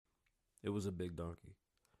It was a big donkey.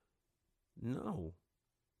 No.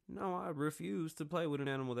 No, I refuse to play with an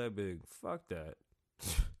animal that big. Fuck that.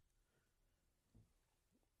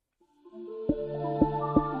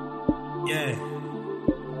 Yeah.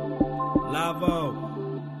 Lavo.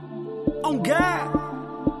 On God.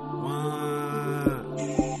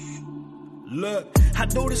 Look, I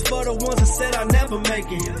do this for the ones that said I never make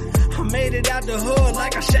it. I made it out the hood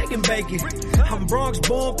like I shake and bake it. I'm Bronx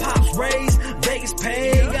born, pops raised, Vegas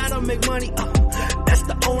paid. Gotta make money, that's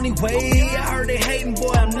the only way. I heard they hating,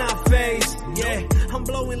 boy, I'm not phased. Yeah, I'm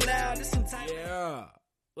blowing loud. This some type. Yeah.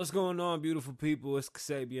 What's going on, beautiful people? It's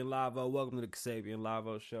Kasabian Lavo. Welcome to the Kasabian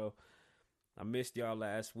Lavo Show. I missed y'all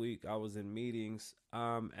last week. I was in meetings.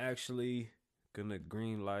 I'm actually gonna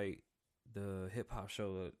green light the hip hop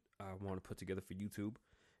show that I want to put together for YouTube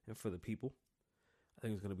and for the people. I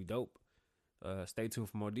think it's gonna be dope. Stay tuned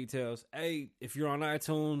for more details. Hey, if you're on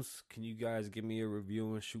iTunes, can you guys give me a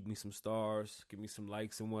review and shoot me some stars? Give me some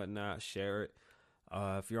likes and whatnot. Share it.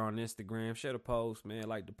 If you're on Instagram, share the post, man.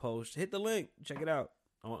 Like the post. Hit the link. Check it out.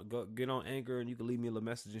 Go get on Anchor and you can leave me a little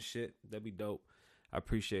message and shit. That'd be dope. I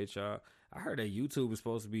appreciate y'all. I heard that YouTube is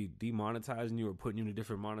supposed to be demonetizing you or putting you in a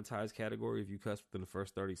different monetized category if you cuss within the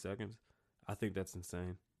first 30 seconds. I think that's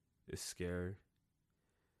insane. It's scary.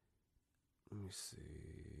 Let me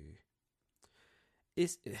see.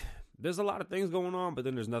 There's a lot of things going on, but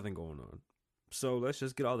then there's nothing going on. So let's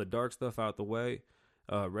just get all the dark stuff out the way.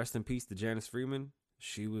 Rest in peace to Janice Freeman.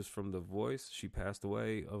 She was from The Voice. She passed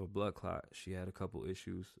away of a blood clot. She had a couple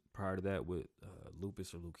issues prior to that with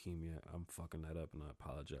lupus or leukemia. I'm fucking that up and I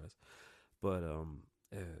apologize. But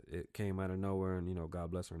it came out of nowhere and, God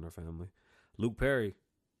bless her and her family. Luke Perry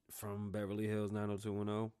from Beverly Hills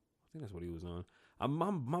 90210. I think that's what he was on.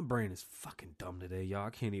 My brain is fucking dumb today, y'all.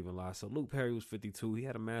 I can't even lie. So Luke Perry was 52. He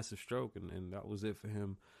had a massive stroke and that was it for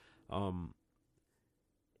him. I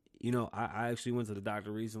actually went to the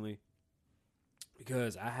doctor recently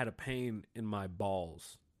because I had a pain in my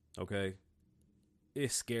balls, okay?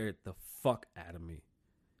 It scared the fuck out of me.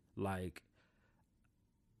 Like,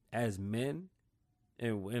 as men,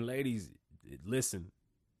 and ladies, listen,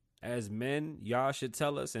 as men, y'all should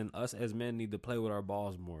tell us, and us as men need to play with our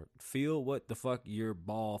balls more. Feel what the fuck your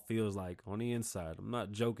ball feels like on the inside. I'm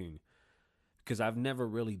not joking, because I've never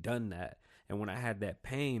really done that. And when I had that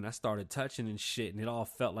pain, I started touching and shit, and it all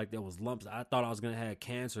felt like there was lumps. I thought I was going to have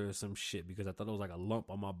cancer or some shit because I thought it was like a lump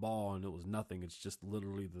on my ball, and it was nothing. It's just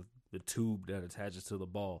literally the tube that attaches to the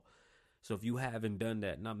ball. So if you haven't done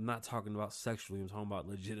that, and I'm not talking about sexually, I'm talking about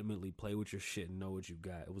legitimately play with your shit and know what you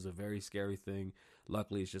got. It was a very scary thing.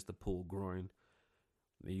 Luckily, it's just a pulled groin.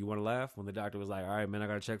 And you want to laugh? When the doctor was like, all right, man, I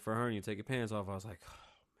got to check for hernia. Take your pants off. I was like, oh,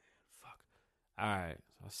 man, fuck. All right.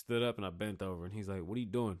 So I stood up and I bent over, and he's like, what are you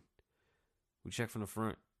doing? We checked from the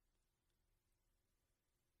front.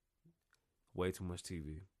 Way too much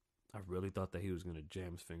TV. I really thought that he was going to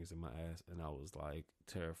jam his fingers in my ass, and I was like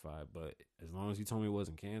terrified. But as long as he told me it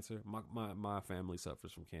wasn't cancer, my family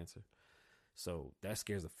suffers from cancer. So that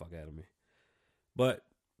scares the fuck out of me. But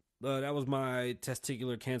that was my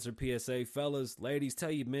testicular cancer PSA. Fellas, ladies,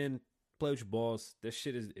 tell you men, play with your balls. This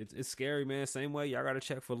shit it's scary, man. Same way, y'all got to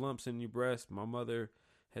check for lumps in your breast. My mother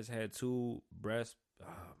has had 2 breast.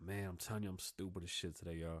 Oh, man, I'm telling you, I'm stupid as shit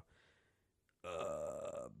today, y'all.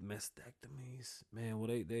 Mastectomies. Man, well,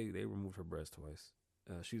 they removed her breast twice.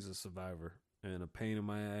 She's a survivor. And a pain in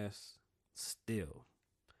my ass still.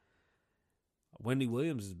 Wendy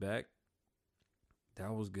Williams is back.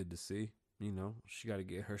 That was good to see. She got to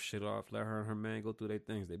get her shit off. Let her and her man go through their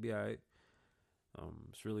things. They be all right.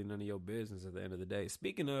 It's really none of your business at the end of the day.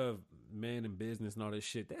 Speaking of men and business and all this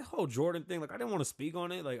shit, that whole Jordan thing, like, I didn't want to speak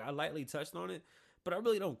on it. Like, I lightly touched on it. But I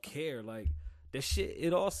really don't care. Like, that shit,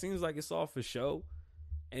 it all seems like it's all for show.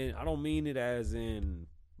 And I don't mean it as in,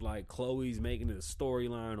 like, Chloe's making it a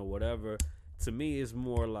storyline or whatever. To me, it's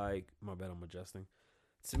more like, my bad, I'm adjusting.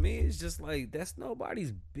 To me, it's just like, that's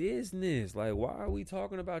nobody's business. Like, why are we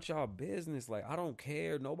talking about y'all business? Like, I don't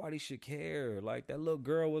care. Nobody should care. Like, that little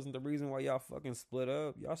girl wasn't the reason why y'all fucking split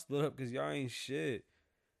up. Y'all split up because y'all ain't shit.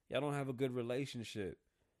 Y'all don't have a good relationship.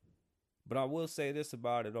 But I will say this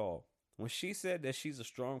about it all. When she said that she's a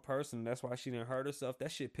strong person, that's why she didn't hurt herself,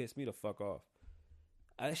 that shit pissed me the fuck off.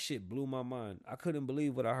 That shit blew my mind. I couldn't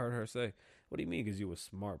believe what I heard her say. What do you mean because you a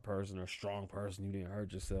smart person or a strong person, you didn't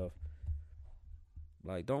hurt yourself?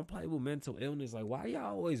 Like, don't play with mental illness. Like, why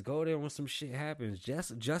y'all always go there when some shit happens?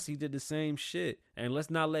 Jussie did the same shit. And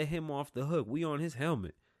let's not let him off the hook. We on his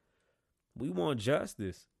helmet. We want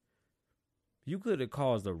justice. You could have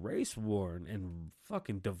caused a race war and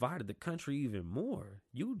fucking divided the country even more.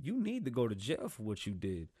 You need to go to jail for what you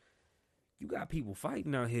did. You got people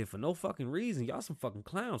fighting out here for no fucking reason. Y'all some fucking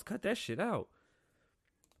clowns. Cut that shit out.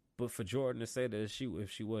 But for Jordan to say that if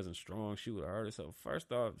she wasn't strong, she would have hurt herself.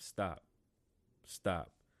 First off, stop.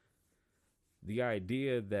 The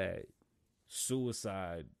idea that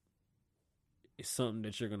suicide is something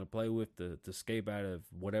that you're going to play with to escape out of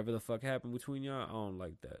whatever the fuck happened between y'all, I don't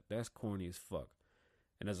like that. That's corny as fuck.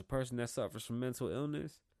 And as a person that suffers from mental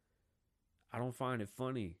illness, I don't find it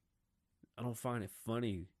funny.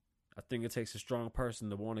 I think it takes a strong person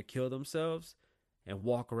to want to kill themselves and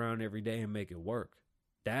walk around every day and make it work.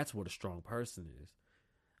 That's what a strong person is.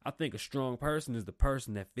 I think a strong person is the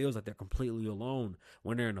person that feels like they're completely alone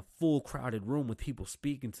when they're in a full crowded room with people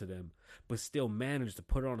speaking to them, but still manage to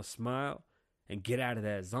put on a smile and get out of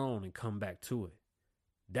that zone and come back to it.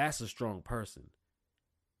 That's a strong person.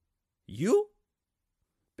 You?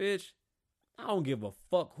 Bitch, I don't give a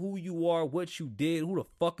fuck who you are, what you did, who the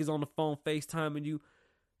fuck is on the phone FaceTiming you.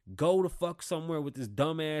 Go to fuck somewhere with this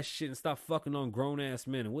dumbass shit and stop fucking on grown-ass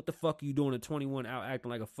men. And what the fuck are you doing at 21 out acting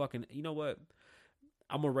like a fucking... You know what?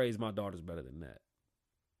 I'm going to raise my daughters better than that.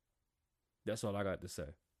 That's all I got to say.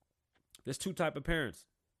 There's two type of parents.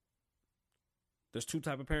 There's two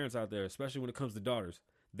type of parents out there, especially when it comes to daughters.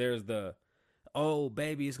 There's the, oh,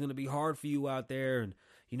 baby, it's going to be hard for you out there. And,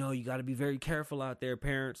 you know, you got to be very careful out there,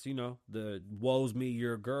 parents. You know, the woe's me,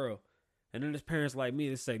 you're a girl. And then there's parents like me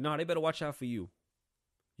that say, no, they better watch out for you.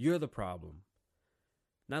 You're the problem.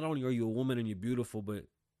 Not only are you a woman and you're beautiful, but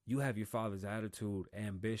you have your father's attitude,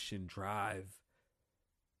 ambition, drive,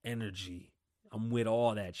 energy. I'm with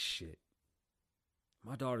all that shit.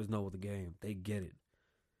 My daughters know the game. They get it.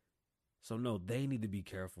 So no, they need to be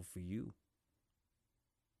careful for you.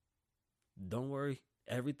 Don't worry.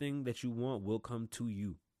 Everything that you want will come to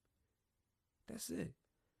you. That's it.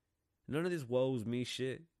 None of this woes me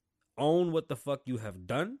shit. Own what the fuck you have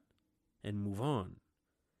done and move on.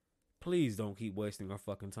 Please don't keep wasting our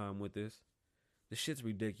fucking time with this. This shit's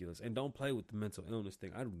ridiculous. And don't play with the mental illness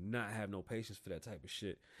thing. I do not have no patience for that type of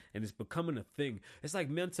shit. And it's becoming a thing. It's like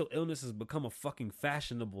mental illness has become a fucking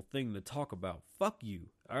fashionable thing to talk about. Fuck you.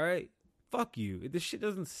 All right? Fuck you. This shit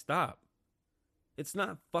doesn't stop. It's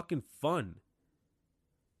not fucking fun.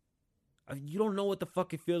 You don't know what the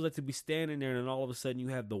fuck it feels like to be standing there and then all of a sudden you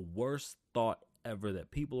have the worst thought ever that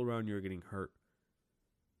people around you are getting hurt.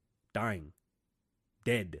 Dying.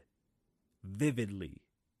 Dead. Vividly.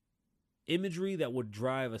 Imagery that would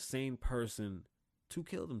drive a sane person to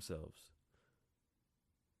kill themselves.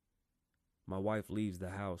 My wife leaves the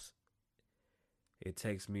house. It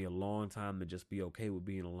takes me a long time to just be okay with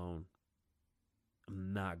being alone.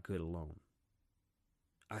 I'm not good alone.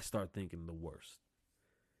 I start thinking the worst.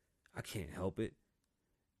 I can't help it.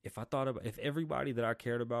 If everybody that I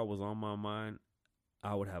cared about was on my mind,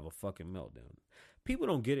 I would have a fucking meltdown. People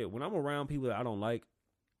don't get it. When I'm around people that I don't like,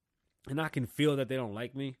 and I can feel that they don't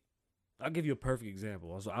like me, I'll give you a perfect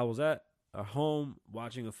example. So I was at a home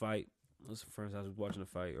watching a fight. It was a friend's house, watching a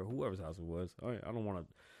fight, or whoever's house it was. I don't want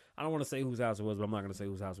to say whose house it was, but I'm not going to say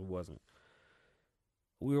whose house it wasn't.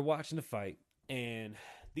 We were watching the fight, and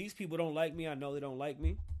these people don't like me. I know they don't like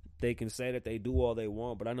me. They can say that they do all they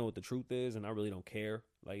want, but I know what the truth is, and I really don't care.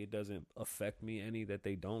 Like, it doesn't affect me any that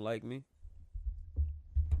they don't like me.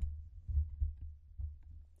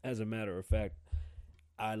 As a matter of fact,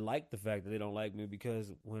 I like the fact that they don't like me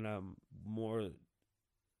because what am I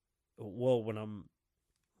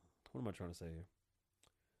trying to say here?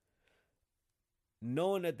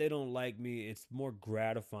 Knowing that they don't like me, it's more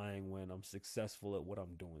gratifying when I'm successful at what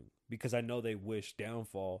I'm doing because I know they wish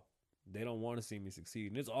downfall. They don't want to see me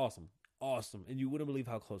succeed. And it's awesome. Awesome. And you wouldn't believe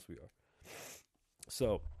how close we are.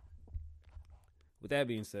 So, with that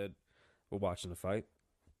being said, we're watching the fight.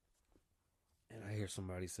 And I hear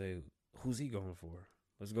somebody say, who's he going for?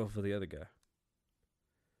 Let's go for the other guy.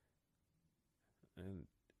 And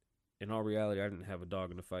in all reality, I didn't have a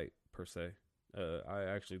dog in the fight, per se. I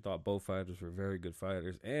actually thought both fighters were very good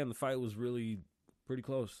fighters. And the fight was really pretty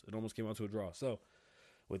close. It almost came out to a draw. So,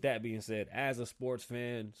 with that being said, as a sports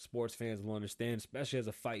fan, sports fans will understand, especially as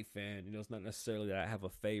a fight fan. You know, it's not necessarily that I have a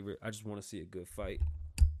favorite. I just want to see a good fight.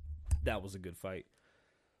 That was a good fight.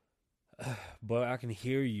 But I can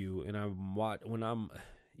hear you, and I'm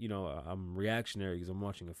reactionary because I'm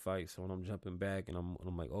watching a fight. So when I'm jumping back and I'm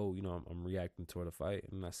like, oh, you know, I'm reacting toward a fight,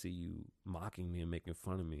 and I see you mocking me and making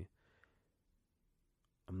fun of me.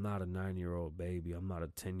 I'm not a 9-year-old baby. I'm not a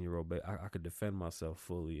 10-year-old baby. I could defend myself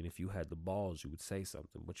fully, and if you had the balls, you would say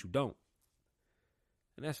something, but you don't.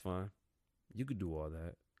 And that's fine. You could do all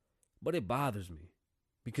that. But it bothers me.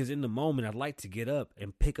 Because in the moment, I'd like to get up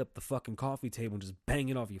and pick up the fucking coffee table and just bang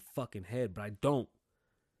it off your fucking head, but I don't.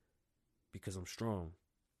 Because I'm strong.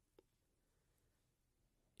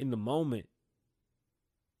 In the moment,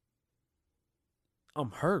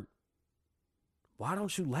 I'm hurt. Why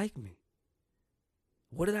don't you like me?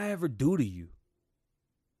 What did I ever do to you?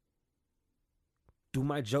 Do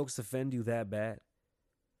my jokes offend you that bad?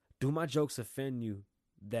 Do my jokes offend you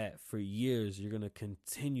that for years you're going to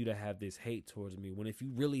continue to have this hate towards me when if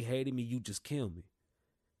you really hated me, you just kill me?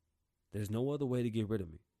 There's no other way to get rid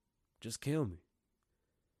of me. Just kill me.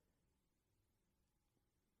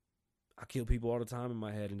 I kill people all the time in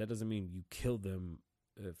my head, and that doesn't mean you kill them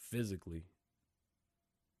physically.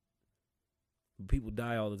 People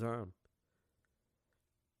die all the time.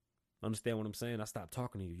 Understand what I'm saying? I stopped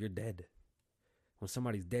talking to you. You're dead. When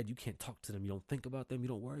somebody's dead, you can't talk to them. You don't think about them. You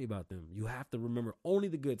don't worry about them. You have to remember only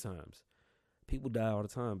the good times. People die all the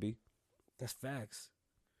time, B. That's facts.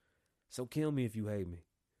 So kill me if you hate me.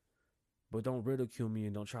 But don't ridicule me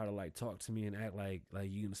and don't try to talk to me and act like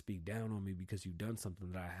you're going to speak down on me because you've done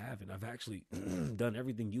something that I haven't. I've actually done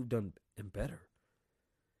everything you've done and better.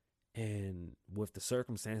 And with the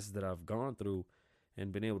circumstances that I've gone through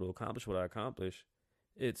and been able to accomplish what I accomplished,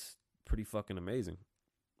 it's pretty fucking amazing.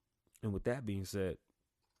 And with that being said,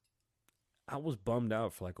 I was bummed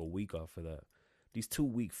out for a week off of that. These 2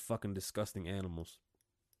 weak fucking disgusting animals.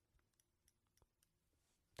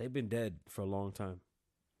 They've been dead for a long time.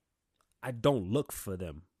 I don't look for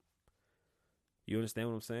them. You understand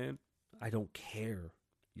what I'm saying? I don't care.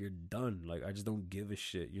 You're done. I just don't give a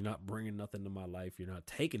shit. You're not bringing nothing to my life. You're not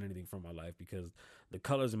taking anything from my life because the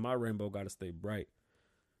colors in my rainbow got to stay bright.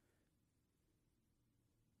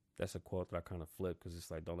 That's a quote that I kind of flip because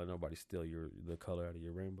it's don't let nobody steal the color out of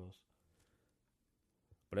your rainbows.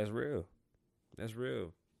 But that's real. That's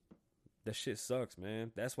real. That shit sucks,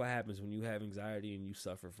 man. That's what happens when you have anxiety and you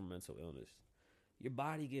suffer from mental illness. Your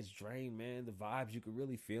body gets drained, man. The vibes, you can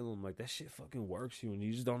really feel them. That shit fucking works you and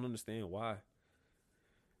you just don't understand why.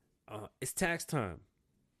 It's tax time.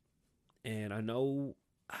 And I know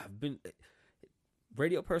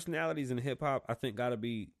radio personalities in hip hop, I think gotta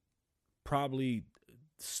be probably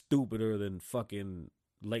stupider than fucking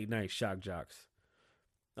late night shock jocks.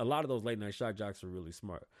 A lot of those late night shock jocks are really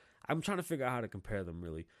smart. I'm trying to figure out how to compare them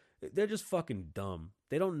really. They're just fucking dumb.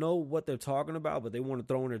 They don't know what they're talking about, but they want to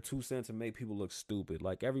throw in their 2 cents and make people look stupid.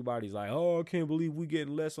 Everybody's oh, I can't believe we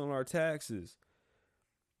getting less on our taxes.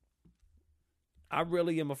 I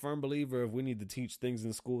really am a firm believer if we need to teach things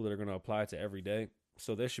in school that are going to apply to every day.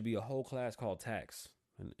 So there should be a whole class called tax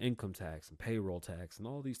and income tax and payroll tax and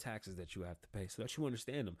all these taxes that you have to pay so that you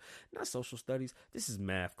understand them. Not social studies. This is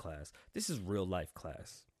math class. This is real life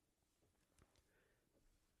class.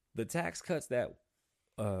 The tax cuts that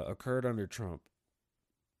occurred under Trump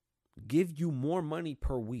give you more money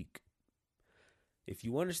per week. If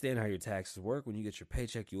you understand how your taxes work, when you get your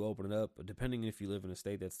paycheck, you open it up. Depending if you live in a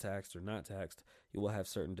state that's taxed or not taxed, you will have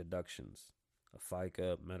certain deductions. A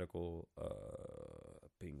FICA, medical,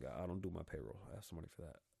 bingo. I don't do my payroll. I have somebody for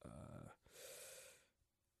that.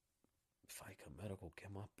 FICA, medical,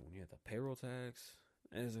 came up when you have the payroll tax.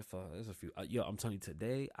 There's a few. Yo, I'm telling you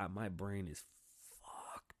today, my brain is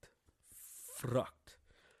fucked.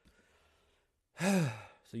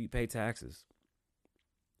 So you pay taxes.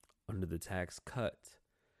 Under the tax cut,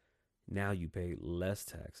 now you pay less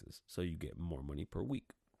taxes, so you get more money per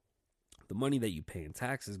week. The money that you pay in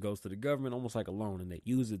taxes goes to the government almost like a loan, and they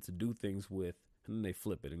use it to do things with, and then they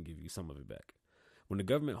flip it and give you some of it back. When the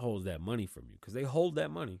government holds that money from you, because they hold that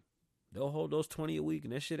money, they'll hold those $20 a week,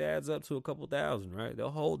 and that shit adds up to a couple thousand, right?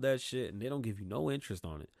 They'll hold that shit, and they don't give you no interest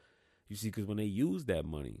on it. You see, because when they use that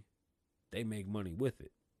money, they make money with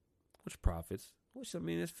it, which profits, which, I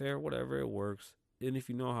mean, it's fair, whatever, it works. And if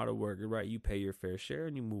you know how to work it right, you pay your fair share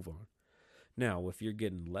and you move on. Now, if you're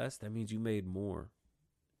getting less, that means you made more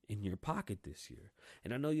in your pocket this year.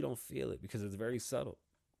 And I know you don't feel it because it's very subtle.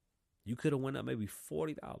 You could have went up maybe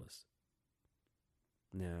 $40.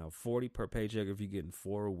 Now, 40 per paycheck if you're getting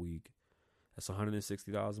 4 a week. That's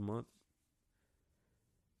 $160 a month.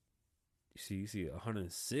 You see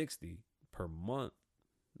 160 per month.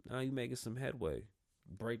 Now you're making some headway.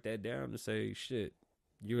 Break that down to say, shit,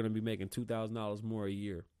 you're going to be making $2,000 more a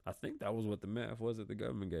year. I think that was what the math was that the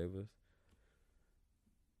government gave us.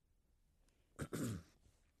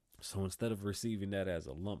 So instead of receiving that as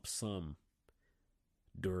a lump sum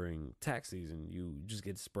during tax season, you just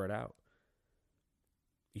get spread out.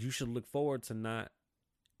 You should look forward to not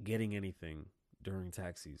getting anything during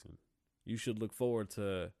tax season. You should look forward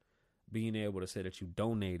to being able to say that you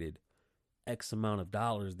donated X amount of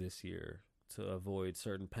dollars this year to avoid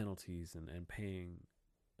certain penalties and paying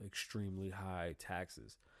extremely high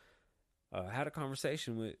taxes. I had a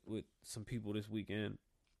conversation with some people this weekend,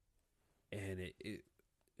 and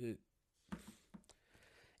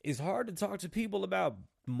it's hard to talk to people about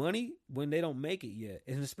money when they don't make it yet.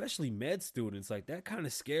 And especially med students, like that kind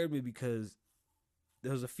of scared me because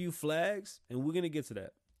there was a few flags, and we're going to get to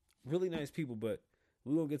that. Really nice people, but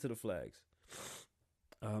we're going to get to the flags.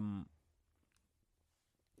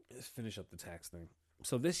 Let's finish up the tax thing.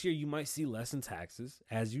 So this year you might see less in taxes,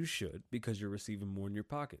 as you should, because you're receiving more in your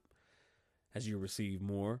pocket. As you receive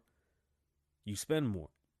more, you spend more.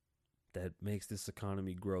 That makes this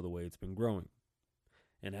economy grow the way it's been growing.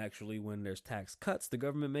 And actually, when there's tax cuts, the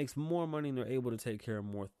government makes more money and they're able to take care of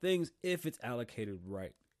more things if it's allocated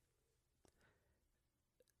right.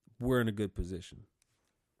 We're in a good position.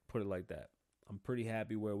 Put it like that. I'm pretty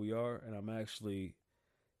happy where we are, and I'm actually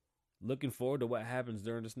looking forward to what happens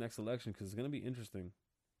during this next election because it's going to be interesting.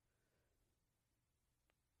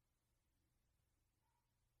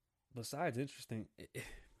 Besides interesting,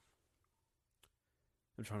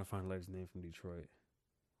 I'm trying to find a lady's name from Detroit.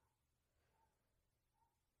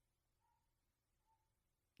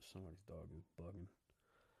 Somebody's dog is bugging.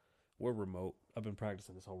 We're remote. I've been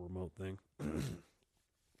practicing this whole remote thing.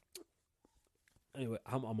 Anyway,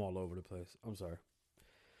 I'm all over the place. I'm sorry.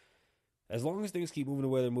 As long as things keep moving the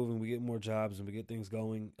way they're moving, we get more jobs and we get things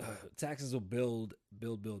going. Taxes will build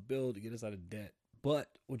to get us out of debt. But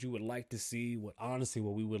what you would like to see, what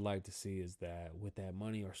we would like to see is that with that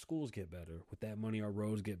money, our schools get better. With that money, our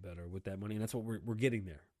roads get better. With that money, and that's what we're getting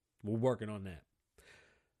there. We're working on that.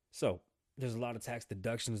 So there's a lot of tax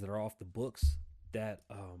deductions that are off the books that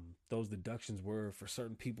those deductions were for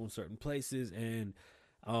certain people in certain places. And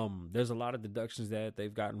there's a lot of deductions that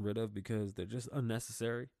they've gotten rid of because they're just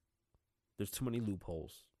unnecessary. There's too many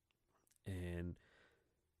loopholes. And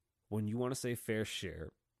when you want to say fair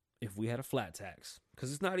share, if we had a flat tax,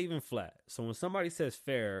 because it's not even flat. So when somebody says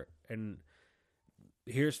fair, and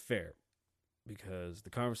here's fair, because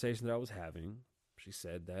the conversation that I was having, she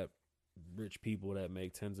said that rich people that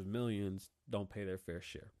make tens of millions don't pay their fair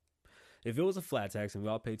share. If it was a flat tax and we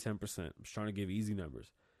all pay 10%, I'm just trying to give easy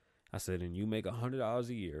numbers. I said, and you make $100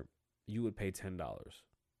 a year, you would pay $10.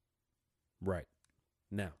 Right.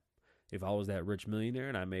 Now, if I was that rich millionaire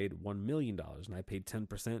and I made $1 million and I paid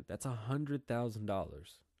 10%, that's $100,000.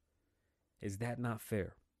 Is that not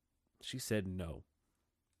fair? She said no.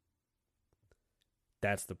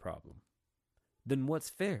 That's the problem. Then what's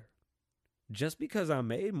fair? Just because I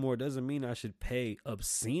made more doesn't mean I should pay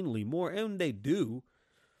obscenely more. And they do.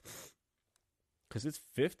 Because it's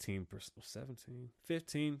 15%,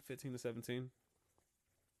 15 to 17.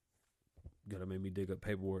 Gotta make me dig up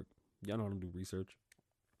paperwork. Y'all know how to do research.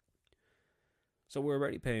 So we're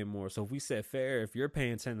already paying more. So if we said fair, if you're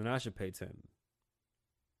paying 10, then I should pay 10.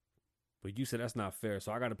 But you said that's not fair,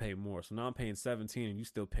 so I got to pay more. So now I'm paying 17 and you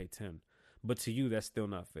still pay 10. But to you, that's still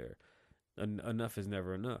not fair. Enough is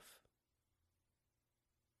never enough.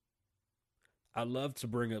 I love to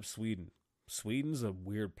bring up Sweden. Sweden's a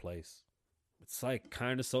weird place. It's like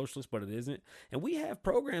kind of socialist, but it isn't. And we have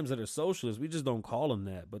programs that are socialist. We just don't call them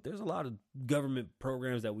that. But there's a lot of government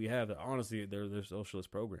programs that we have that honestly, they're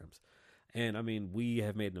socialist programs. And I mean, we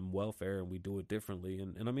have made them welfare and we do it differently.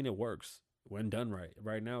 And I mean, it works. When done right.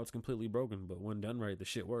 Right now it's completely broken, but when done right, the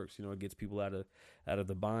shit works. You know, it gets people out of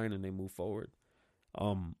the bind and they move forward.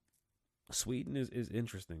 Sweden is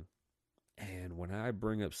interesting. And when I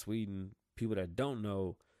bring up Sweden, people that don't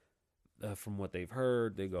know from what they've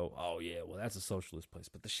heard, they go, oh yeah, well that's a socialist place.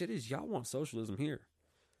 But the shit is y'all want socialism here.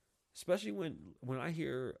 Especially when I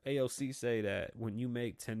hear AOC say that when you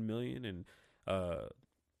make 10 million and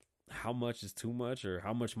how much is too much or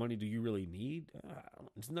how much money do you really need?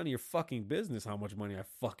 It's none of your fucking business how much money I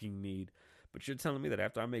fucking need. But you're telling me that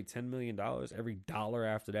after I make $10 million, every dollar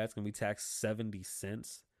after that's going to be taxed 70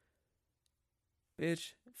 cents?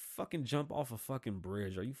 Bitch, fucking jump off a fucking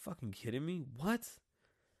bridge. Are you fucking kidding me? What?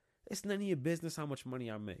 It's none of your business how much money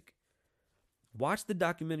I make. Watch the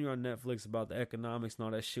documentary on Netflix about the economics and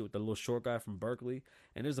all that shit with the little short guy from Berkeley.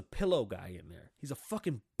 And there's a pillow guy in there. He's a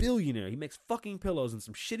fucking billionaire. He makes fucking pillows in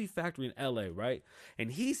some shitty factory in LA, right?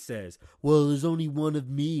 And he says, well, there's only one of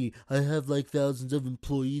me. I have like thousands of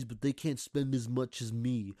employees, but they can't spend as much as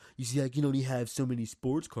me. You see, I can only have so many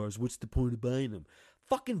sports cars. What's the point of buying them?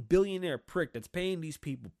 Fucking billionaire prick that's paying these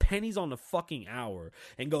people pennies on the fucking hour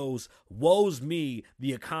and goes, woe's me,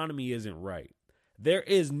 the economy isn't right. There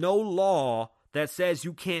is no law that says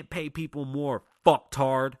you can't pay people more,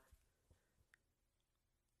 fucktard.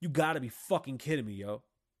 You gotta be fucking kidding me, yo.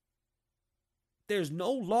 There's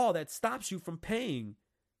no law that stops you from paying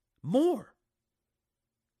more.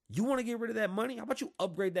 You want to get rid of that money? How about you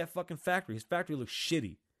upgrade that fucking factory? His factory looks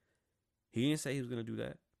shitty. He didn't say he was going to do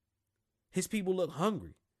that. His people look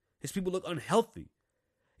hungry. His people look unhealthy.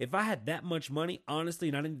 If I had that much money, honestly,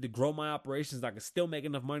 and I didn't need to grow my operations, I could still make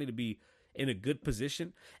enough money to be in a good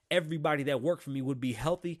position, everybody that worked for me would be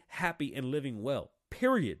healthy, happy, and living well.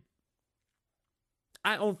 Period.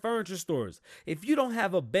 I own furniture stores. If you don't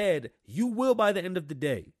have a bed, you will by the end of the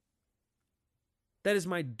day. That is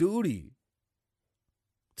my duty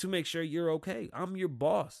to make sure you're okay. I'm your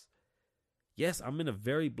boss. Yes, I'm in a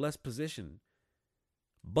very blessed position,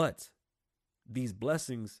 but these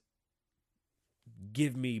blessings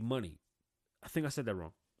give me money. I think I said that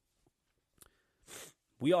wrong.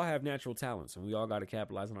 We all have natural talents, and we all got to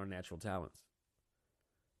capitalize on our natural talents.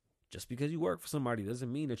 Just because you work for somebody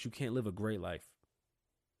doesn't mean that you can't live a great life.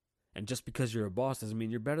 And just because you're a boss doesn't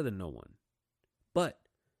mean you're better than no one. But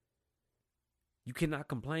you cannot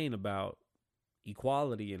complain about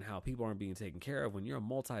equality and how people aren't being taken care of when you're a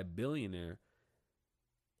multi-billionaire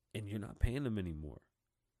and you're not paying them anymore.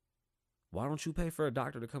 Why don't you pay for a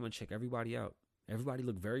doctor to come and check everybody out? Everybody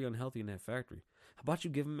look very unhealthy in that factory. How about you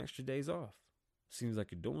give them extra days off? Seems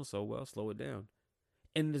like you're doing so well. Slow it down.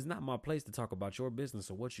 And it is not my place to talk about your business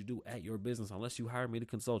or what you do at your business unless you hire me to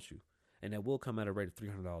consult you. And that will come at a rate of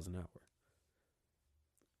 $300 an hour.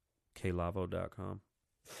 klavo.com.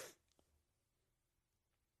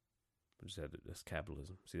 I just had to, that's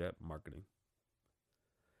capitalism. See that? Marketing.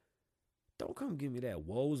 Don't come give me that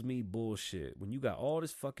woes me bullshit when you got all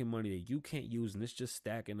this fucking money that you can't use and it's just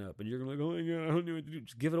stacking up and you're gonna be like, oh my God, I don't know what to do.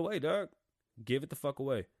 Just give it away, dog. Give it the fuck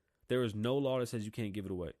away. There is no law that says you can't give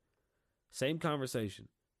it away. Same conversation.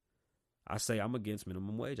 I say I'm against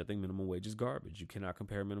minimum wage. I think minimum wage is garbage. You cannot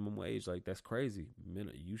compare minimum wage. Like, that's crazy.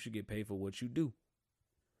 You should get paid for what you do.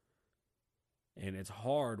 And it's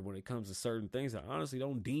hard when it comes to certain things that honestly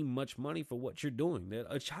don't deem much money for what you're doing that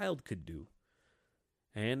a child could do.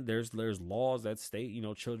 And there's laws that state,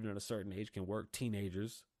 children at a certain age can work.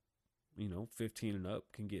 Teenagers, 15 and up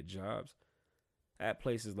can get jobs at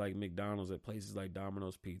places like McDonald's, at places like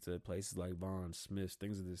Domino's Pizza, at places like Vaughn, Smith's,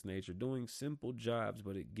 things of this nature, doing simple jobs,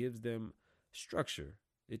 but it gives them structure.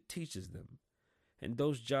 It teaches them. And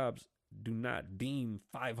those jobs do not deem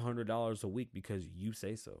 $500 a week because you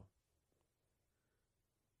say so.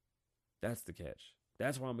 That's the catch.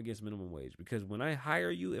 That's why I'm against minimum wage. Because when I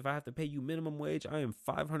hire you, if I have to pay you minimum wage, I am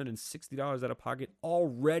 $560 out of pocket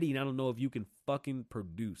already, and I don't know if you can fucking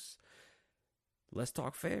produce. Let's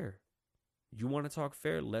talk fair. You want to talk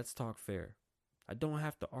fair? Let's talk fair. I don't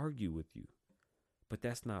have to argue with you. But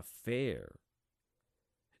that's not fair.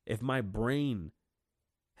 If my brain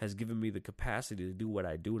has given me the capacity to do what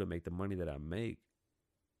I do to make the money that I make,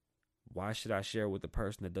 why should I share with the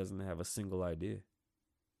person that doesn't have a single idea?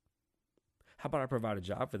 How about I provide a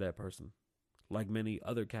job for that person, like many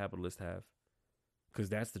other capitalists have? Because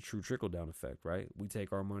that's the true trickle-down effect, right? We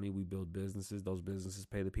take our money, we build businesses. Those businesses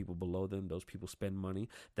pay the people below them. Those people spend money.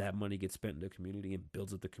 That money gets spent in the community and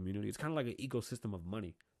builds up the community. It's kind of like an ecosystem of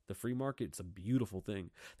money. The free market, it's a beautiful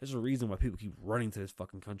thing. There's a reason why people keep running to this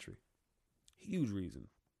fucking country. Huge reason.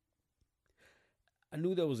 I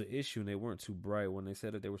knew there was an issue and they weren't too bright when they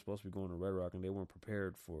said that they were supposed to be going to Red Rock and they weren't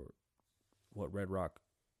prepared for what Red Rock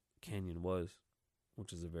Canyon was,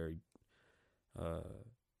 which is a very,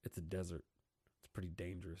 it's a desert. It's pretty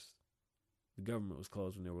dangerous. The government was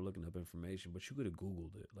closed when they were looking up information, but you could have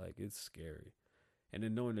Googled it. Like, it's scary. And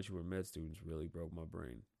then knowing that you were med students really broke my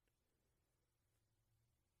brain.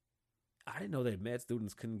 I didn't know that med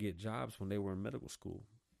students couldn't get jobs when they were in medical school.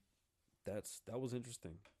 That was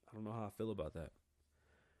interesting. I don't know how I feel about that.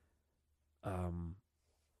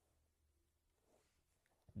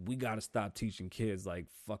 We got to stop teaching kids like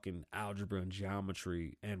fucking algebra and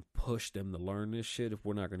geometry and push them to learn this shit if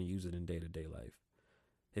we're not going to use it in day-to-day life.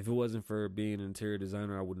 If it wasn't for being an interior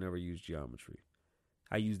designer, I would never use geometry.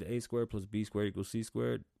 I used A squared plus B squared equals C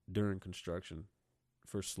squared during construction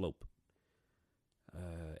for slope.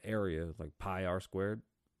 Area, like pi r squared.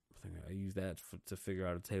 I use that to figure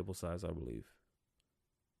out a table size, I believe.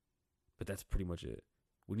 But that's pretty much it.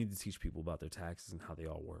 We need to teach people about their taxes and how they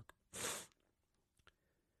all work.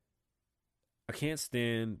 I can't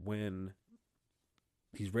stand when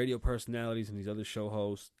these radio personalities and these other show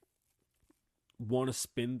hosts want to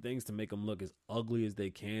spin things to make them look as ugly as they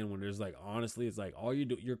can when there's like, honestly, it's like all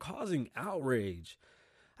you're causing outrage.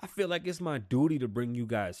 I feel like it's my duty to bring you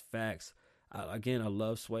guys facts. I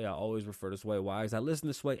love Sway. I always refer to Sway Wise. I listen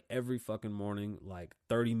to Sway every fucking morning like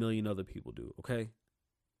 30 million other people do, okay?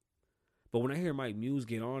 But when I hear Mike Muse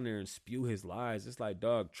get on there and spew his lies, it's like,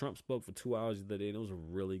 dog, Trump spoke for 2 hours the other day and it was a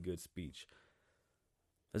really good speech.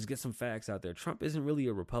 Let's get some facts out there. Trump isn't really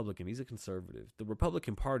a Republican. He's a conservative. The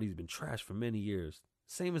Republican Party has been trashed for many years.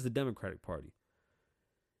 Same as the Democratic Party.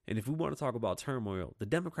 And if we want to talk about turmoil, the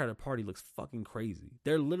Democratic Party looks fucking crazy.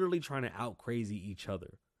 They're literally trying to out-crazy each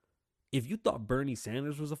other. If you thought Bernie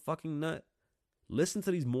Sanders was a fucking nut, Listen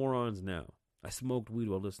to these morons now. I smoked weed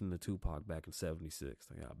while listening to Tupac back in 76.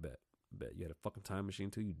 Like, I bet you had a fucking time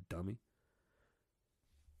machine too, you dummy.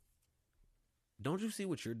 Don't you see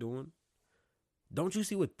what you're doing? Don't you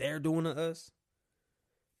see what they're doing to us?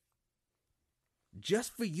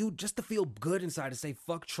 Just for you, just to feel good inside to say,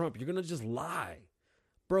 fuck Trump, you're going to just lie.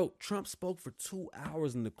 Bro, Trump spoke for 2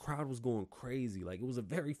 hours and the crowd was going crazy. Like, it was a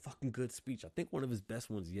very fucking good speech. I think one of his best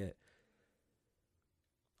ones yet.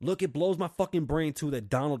 Look, it blows my fucking brain, too, that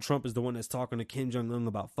Donald Trump is the one that's talking to Kim Jong-un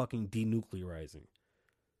about fucking denuclearizing.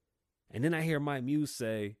 And then I hear Mike Muse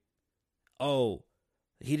say, oh,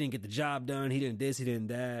 he didn't get the job done, he didn't this, he didn't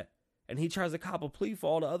that. And he tries to cop a plea for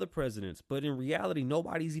all the other presidents. But in reality,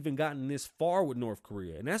 nobody's even gotten this far with North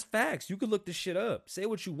Korea. And that's facts. You can look this shit up. Say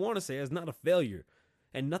what you want to say. It's not a failure.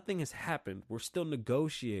 And nothing has happened. We're still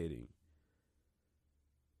negotiating.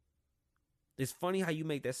 It's funny how you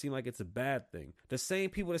make that seem like it's a bad thing. The same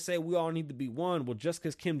people that say we all need to be one, well, just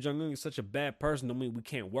because Kim Jong-un is such a bad person don't mean we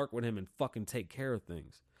can't work with him and fucking take care of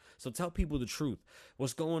things. So tell people the truth.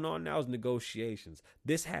 What's going on now is negotiations.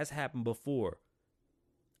 This has happened before.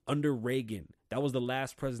 Under Reagan. That was the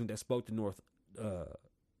last president that spoke to I'm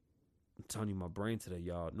telling you my brain today,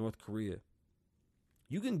 y'all. North Korea.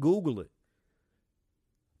 You can Google it.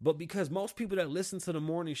 But because most people that listen to the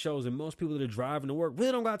morning shows and most people that are driving to work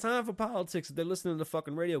really don't got time for politics if they're listening to the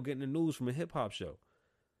fucking radio getting the news from a hip-hop show.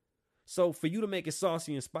 So for you to make it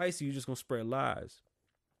saucy and spicy, you're just going to spread lies.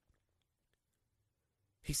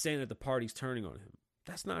 He's saying that the party's turning on him.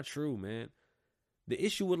 That's not true, man. The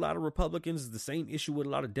issue with a lot of Republicans is the same issue with a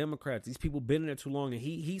lot of Democrats. These people been in there too long, and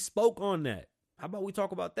he spoke on that. How about we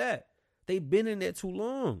talk about that? They've been in there too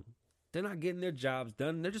long. They're not getting their jobs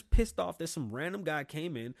done. They're just pissed off that some random guy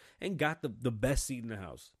came in and got the best seat in the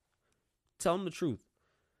House. Tell them the truth.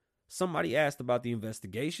 Somebody asked about the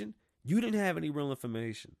investigation. You didn't have any real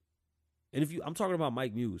information. And I'm talking about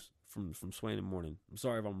Mike Muse from Sway in the Morning. I'm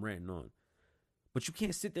sorry if I'm ranting on. But you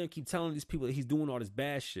can't sit there and keep telling these people that he's doing all this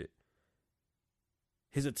bad shit.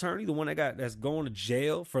 His attorney, the one that's going to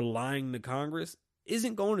jail for lying to Congress,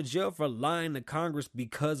 isn't going to jail for lying to Congress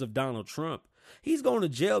because of Donald Trump. He's going to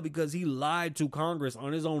jail because he lied to Congress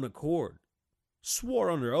on his own accord.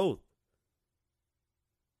 Swore under oath.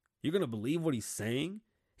 You're going to believe what he's saying?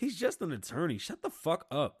 He's just an attorney. Shut the fuck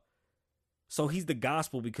up. So he's the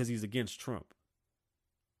gospel because he's against Trump.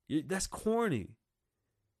 That's corny.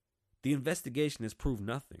 The investigation has proved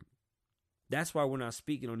nothing. That's why we're not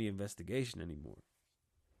speaking on the investigation anymore.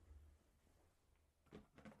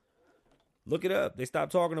 Look it up. They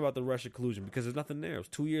stopped talking about the Russia collusion because there's nothing there. It was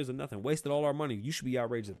 2 years of nothing. Wasted all our money. You should be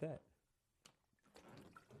outraged at that.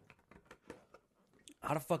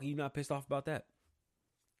 How the fuck are you not pissed off about that?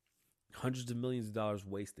 Hundreds of millions of dollars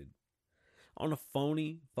wasted on a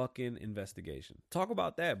phony fucking investigation. Talk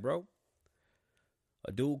about that, bro.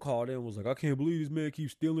 A dude called in and was like, I can't believe this man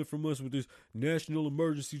keeps stealing from us with this national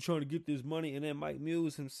emergency trying to get this money. And then Mike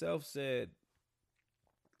Muse himself said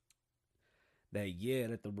that,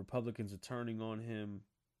 that the Republicans are turning on him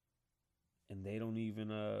and they don't even,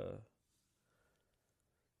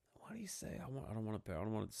 what do you say? I don't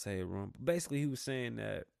want to say it wrong. But basically, he was saying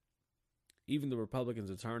that even the Republicans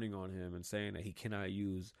are turning on him and saying that he cannot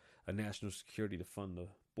use a national security to fund the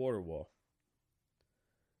border wall.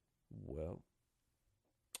 Well,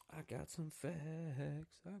 I got some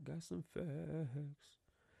facts.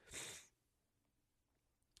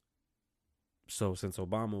 So since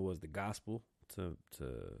Obama was the gospel to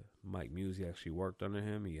Mike Muse, he actually worked under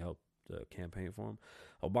him. He helped campaign for him.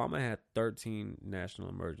 Obama had 13 national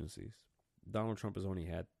emergencies. Donald Trump has only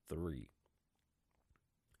had 3.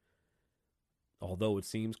 Although it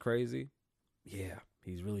seems crazy,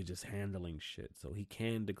 he's really just handling shit. So he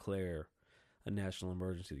can declare a national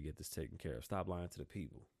emergency to get this taken care of. Stop lying to the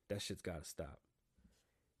people. That shit's got to stop.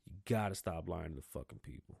 You got to stop lying to the fucking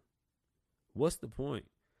people. What's the point?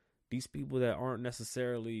 These people that aren't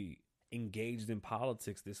necessarily engaged in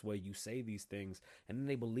politics this way, you say these things, and then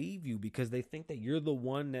they believe you because they think that you're the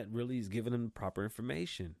one that really is giving them the proper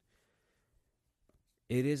information.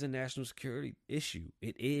 It is a national security issue.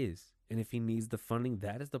 It is. And if he needs the funding,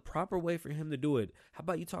 that is the proper way for him to do it. How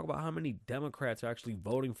about you talk about how many Democrats are actually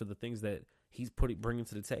voting for the things that he's bringing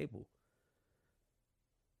to the table?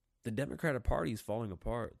 The Democratic Party is falling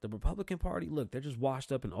apart. The Republican Party, look, they're just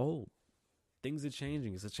washed up and old. Things are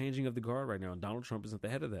changing. It's a changing of the guard right now, and Donald Trump isn't the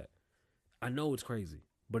head of that. I know it's crazy,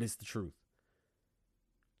 but it's the truth.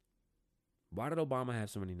 Why did Obama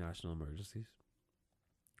have so many national emergencies?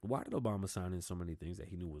 Why did Obama sign in so many things that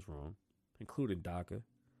he knew was wrong, including DACA?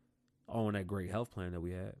 Oh, and that great health plan that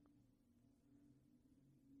we had.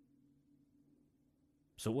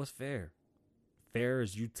 So what's fair? fair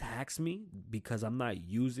as you tax me because I'm not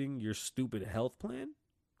using your stupid health plan?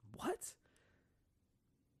 What?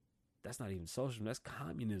 That's not even socialism. That's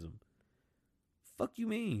communism. Fuck you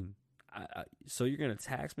mean? So you're going to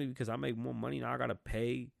tax me because I make more money? Now I got to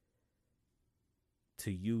pay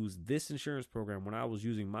to use this insurance program when I was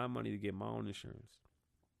using my money to get my own insurance.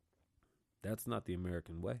 That's not the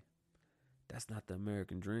American way. That's not the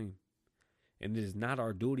American dream. And it is not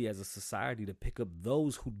our duty as a society to pick up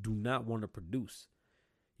those who do not want to produce.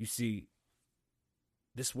 You see,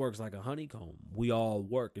 this works like a honeycomb. We all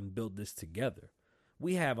work and build this together.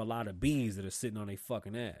 We have a lot of bees that are sitting on their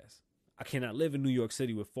fucking ass. I cannot live in New York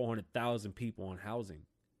City with 400,000 people on housing.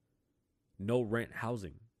 No rent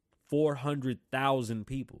housing. 400,000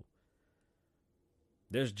 people.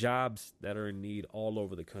 There's jobs that are in need all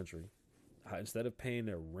over the country. Instead of paying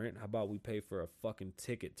their rent, how about we pay for a fucking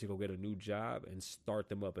ticket to go get a new job and start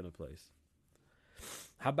them up in a place?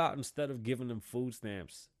 How about instead of giving them food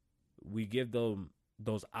stamps, we give them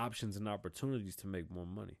those options and opportunities to make more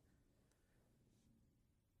money?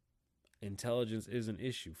 Intelligence is an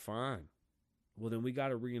issue. Fine. Well, then we got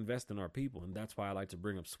to reinvest in our people. And that's why I like to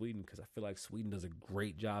bring up Sweden, because I feel like Sweden does a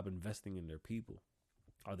great job investing in their people.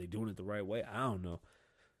 Are they doing it the right way? I don't know.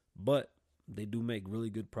 But they do make really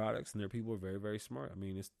good products, and their people are very, very smart. I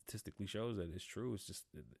mean, it statistically shows that it's true. It's just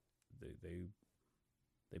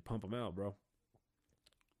they pump them out, bro.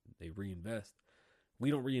 They reinvest. We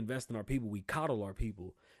don't reinvest in our people. We coddle our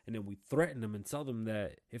people, and then we threaten them and tell them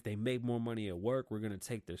that if they make more money at work, we're going to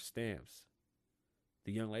take their stamps.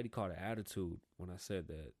 The young lady called it attitude when I said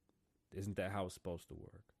that. Isn't that how it's supposed to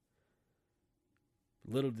work?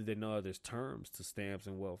 Little did they know there's terms to stamps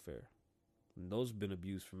and welfare. And those have been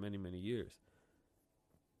abused for many, many years.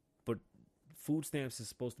 But food stamps is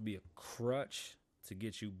supposed to be a crutch to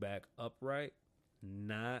get you back upright,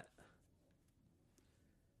 not...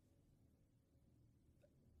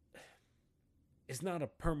 It's not a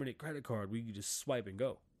permanent credit card where you can just swipe and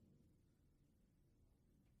go.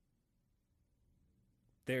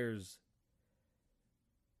 There's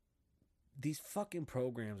these fucking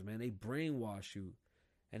programs, man. They brainwash you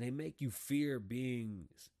and they make you fear being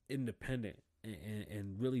independent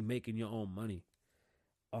and really making your own money.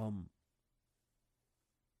 I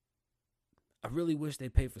really wish they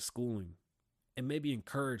pay for schooling and maybe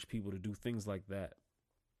encourage people to do things like that.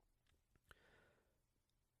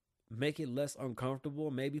 Make it less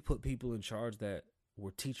uncomfortable. Maybe put people in charge that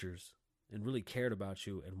were teachers and really cared about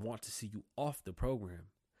you and want to see you off the program.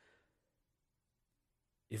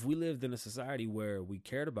 If we lived in a society where we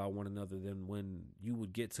cared about one another, then when you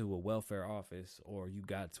would get to a welfare office or you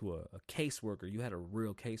got to a caseworker, you had a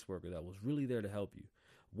real caseworker that was really there to help you.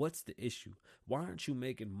 What's the issue? Why aren't you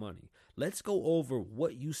making money? Let's go over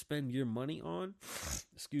what you spend your money on.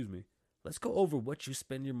 Excuse me. Let's go over what you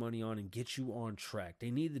spend your money on and get you on track.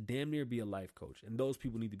 They need to damn near be a life coach, and those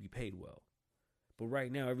people need to be paid well. But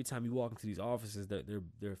right now, every time you walk into these offices,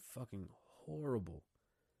 they're fucking horrible.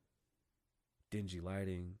 Dingy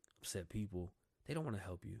lighting, upset people. They don't want to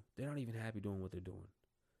help you. They're not even happy doing what they're doing.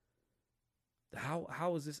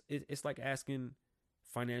 How is this? It's like asking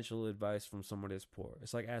financial advice from someone that's poor.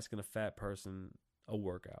 It's like asking a fat person a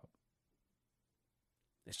workout.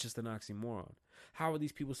 It's just an oxymoron. How are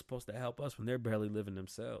these people supposed to help us when they're barely living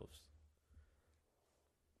themselves?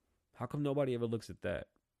 How come nobody ever looks at that?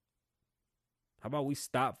 How about we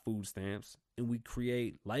stop food stamps and we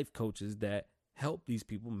create life coaches that help these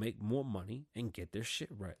people make more money and get their shit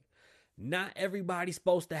right? Not everybody's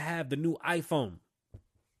supposed to have the new iPhone.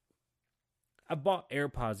 I bought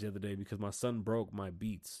AirPods the other day because my son broke my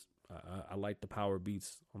Beats. I like the power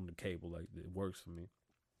Beats on the cable. Like, it works for me.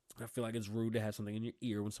 I feel like it's rude to have something in your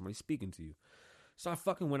ear when somebody's speaking to you. So I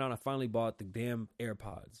fucking went out and I finally bought the damn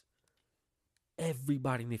AirPods.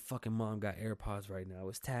 Everybody and their fucking mom got AirPods right now.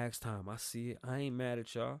 It's tax time. I see it. I ain't mad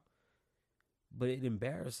at y'all. But it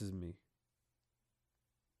embarrasses me.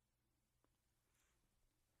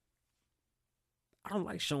 I don't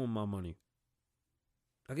like showing my money.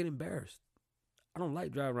 I get embarrassed. I don't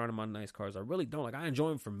like driving around in my nice cars. I really don't. Like, I enjoy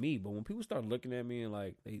them for me. But when people start looking at me and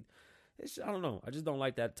like, I don't know. I just don't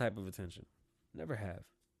like that type of attention. Never have.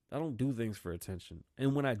 I don't do things for attention.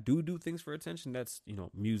 And when I do things for attention, that's,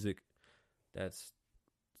 music. That's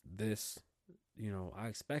this, I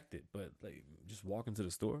expect it. But like, just walking to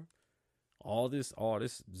the store, all this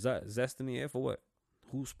zest in the air for what?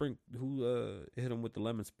 Who hit them with the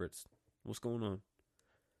lemon spritz? What's going on?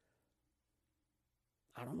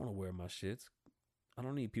 I don't want to wear my shits. I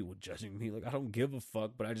don't need people judging me. Like, I don't give a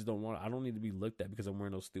fuck, but I just don't I don't need to be looked at because I'm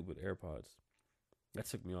wearing those stupid AirPods. That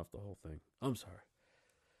took me off the whole thing. I'm sorry.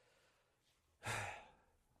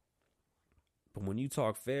 But when you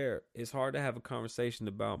talk fair, it's hard to have a conversation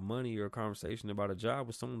about money or a conversation about a job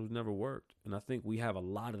with someone who's never worked. And I think we have a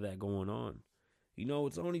lot of that going on. You know,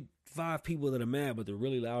 it's only 5 people that are mad, but they're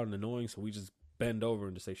really loud and annoying. So we just bend over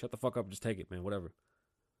and just say, shut the fuck up, just take it, man, whatever.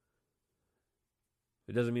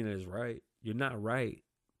 It doesn't mean that it's right. You're not right.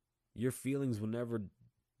 Your feelings will never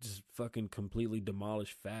just fucking completely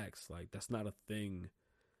demolish facts. Like, that's not a thing.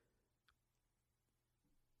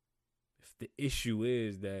 If the issue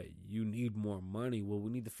is that you need more money, well,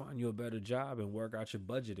 we need to find you a better job and work out your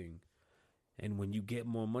budgeting. And when you get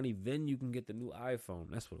more money, then you can get the new iPhone.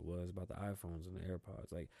 That's what it was about the iPhones and the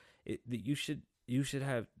AirPods. Like, you should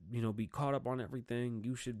have, be caught up on everything.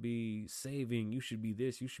 You should be saving. You should be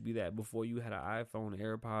this. You should be that before you had an iPhone,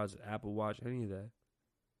 AirPods, Apple Watch, any of that.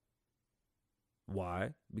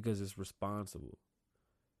 Why? Because it's responsible.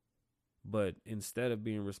 But instead of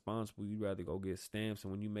being responsible, you'd rather go get stamps.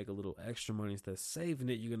 And when you make a little extra money, instead of saving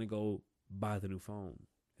it, you're going to go buy the new phone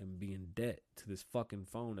and be in debt to this fucking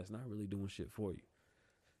phone that's not really doing shit for you.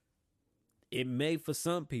 It may for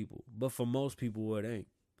some people, but for most people, it ain't.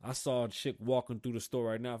 I saw a chick walking through the store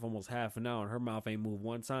right now for almost half an hour, and her mouth ain't moved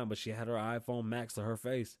one time, but she had her iPhone Max to her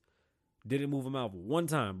face. Didn't move her mouth one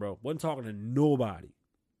time, bro. Wasn't talking to nobody.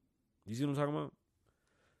 You see what I'm talking about?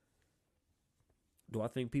 Do I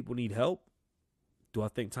think people need help? Do I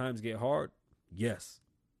think times get hard? Yes.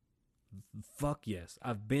 Fuck yes.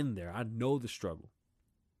 I've been there. I know the struggle.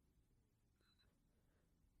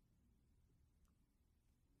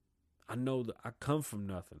 I know that I come from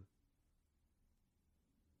nothing.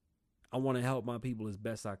 I want to help my people as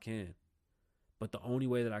best I can. But the only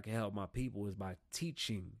way that I can help my people is by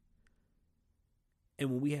teaching. And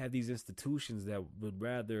when we have these institutions that would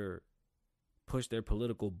rather push their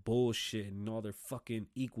political bullshit and all their fucking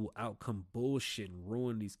equal outcome bullshit and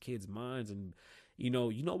ruin these kids' minds. And you know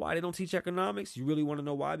why they don't teach economics? You really want to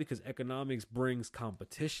know why? Because economics brings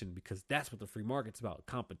competition, because that's what the free market's about,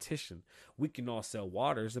 competition. We can all sell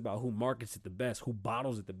water. It's about who markets it the best, who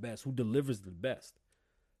bottles it the best, who delivers it the best.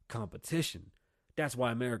 Competition. That's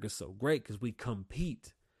why America's so great, because we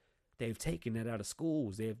compete. They've taken that out of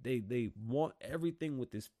schools. They want everything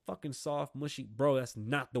with this fucking soft, mushy. Bro, that's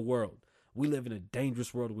not the world. We live in a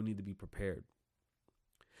dangerous world. We need to be prepared.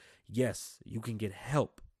 Yes, you can get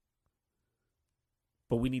help,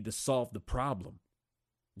 but we need to solve the problem.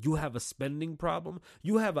 You have a spending problem.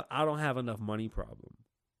 You have a I don't have enough money problem.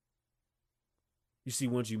 You see,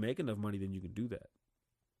 once you make enough money, then you can do that.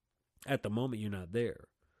 At the moment, you're not there.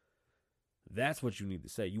 That's what you need to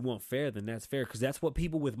say. You want fair, then that's fair, because that's what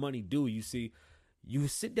people with money do. You see, you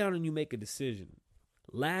sit down and you make a decision.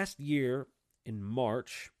 Last year in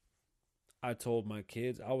March, I told my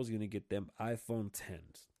kids I was going to get them iPhone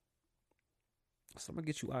 10s. So I'm going to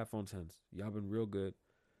get you iPhone 10s. Y'all been real good.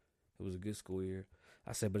 It was a good school year.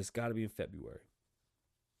 I said, but it's got to be in February,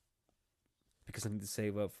 because I need to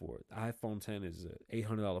save up for it. The iPhone 10 is an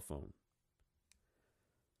 $800 phone.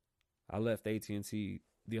 I left AT&T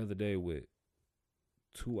the other day with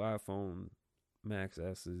 2 iPhone Max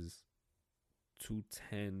S's, 2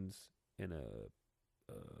 10s, and a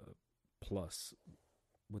Plus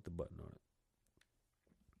with the button on it.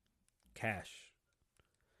 Cash.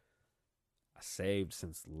 I saved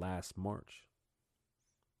since last March.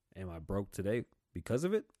 Am I broke today because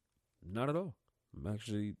of it? Not at all. I'm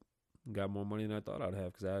actually got more money than I thought I'd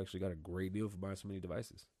have, because I actually got a great deal for buying so many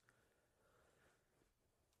devices.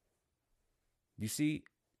 You see,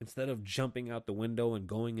 instead of jumping out the window and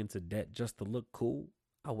going into debt just to look cool,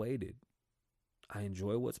 I waited. I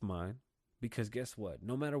enjoy what's mine. Because guess what?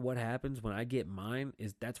 No matter what happens, when I get mine,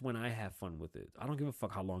 that's when I have fun with it. I don't give a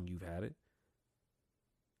fuck how long you've had it.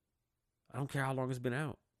 I don't care how long it's been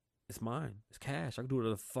out. It's mine. It's cash. I can do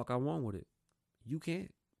whatever the fuck I want with it. You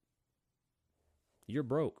can't. You're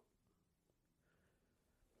broke.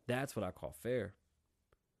 That's what I call fair.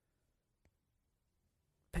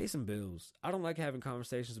 Pay some bills. I don't like having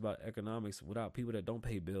conversations about economics without people that don't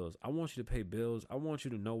pay bills. I want you to pay bills. I want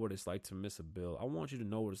you to know what it's like to miss a bill. I want you to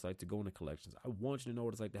know what it's like to go into collections. I want you to know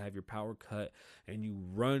what it's like to have your power cut and you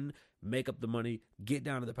run, make up the money, get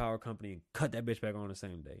down to the power company and cut that bitch back on the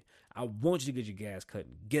same day. I want you to get your gas cut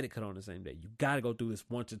and get it cut on the same day. You got to go through this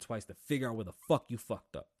once or twice to figure out where the fuck you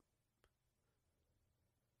fucked up.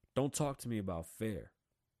 Don't talk to me about fair.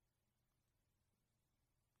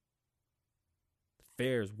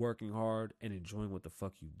 Fair is working hard and enjoying what the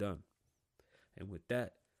fuck you've done. And with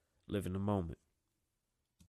that, live in the moment.